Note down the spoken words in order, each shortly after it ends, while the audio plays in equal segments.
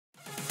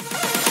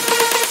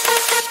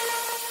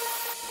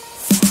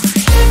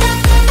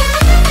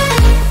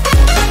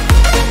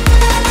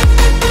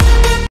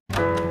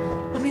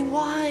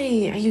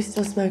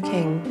still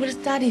smoking. What does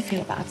Daddy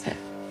feel about it?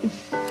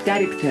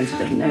 Daddy pretends he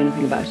doesn't know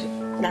anything about it.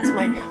 That's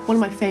one of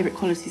my favourite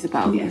qualities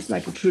about him. Yes,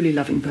 like a truly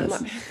loving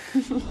person.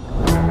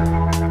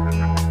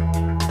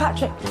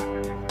 Patrick.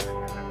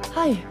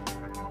 Hi.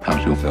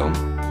 How's your film?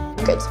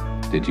 Good.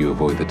 Did you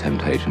avoid the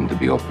temptation to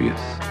be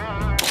obvious?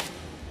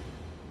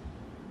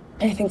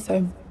 I think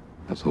so.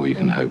 That's all you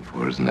can hope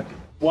for, isn't it?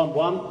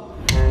 1-1.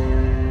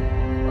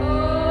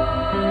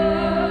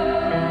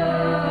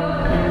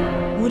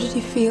 What did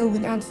you feel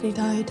when Anthony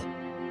died?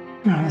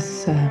 I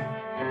was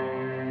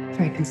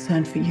very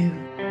concerned for you.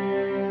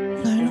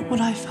 No, not what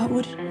I felt.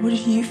 What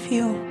did you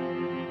feel?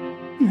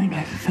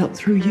 I felt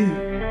through you.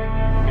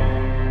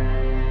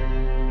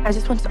 I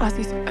just wanted to ask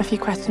you a few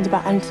questions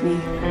about Anthony.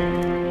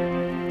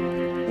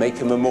 Make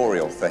a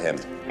memorial for him.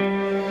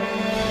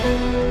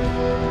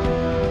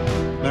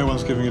 No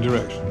one's giving you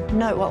direction?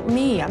 No, well,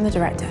 me, I'm the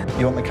director.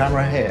 You want the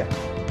camera here?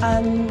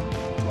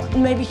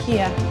 Maybe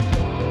here.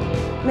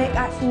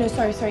 Actually, no,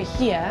 sorry,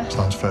 here.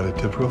 Sounds fairly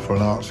typical for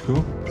an art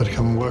school. Better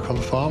come and work on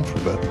the farm for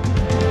a bit.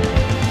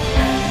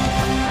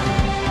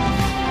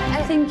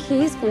 I think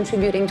he's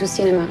contributing to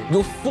cinema.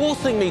 You're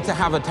forcing me to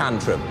have a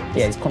tantrum.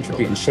 Yeah, he's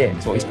contributing shit.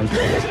 That's what he's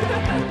contributing.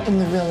 In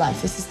the real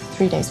life, this is the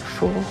 3 days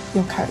before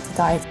your character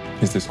died.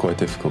 Is this quite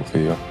difficult for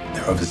you?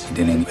 They're obviously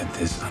dealing with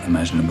this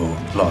unimaginable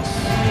loss.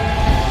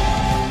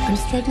 I'm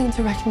struggling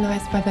to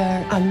recognise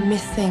whether I'm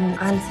missing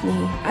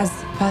Anthony as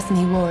the person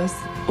he was,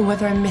 or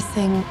whether I'm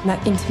missing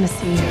that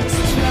intimacy. You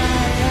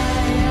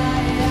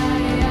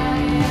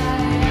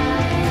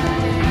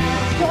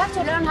have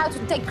to learn how to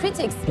take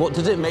critics What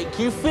did it make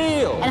you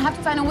feel? and have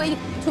to find a way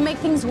to make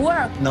things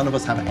work. None of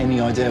us have any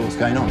idea what's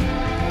going on.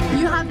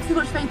 You have too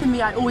much faith in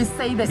me, I always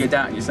say this. You're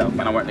doubting yourself,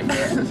 and I won't let you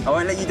do it. I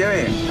won't let you do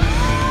it.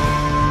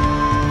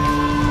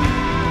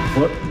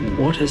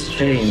 What has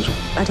changed?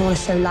 I don't want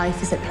to show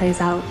life as it plays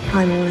out.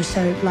 I want to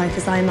show life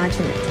as I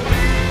imagine it.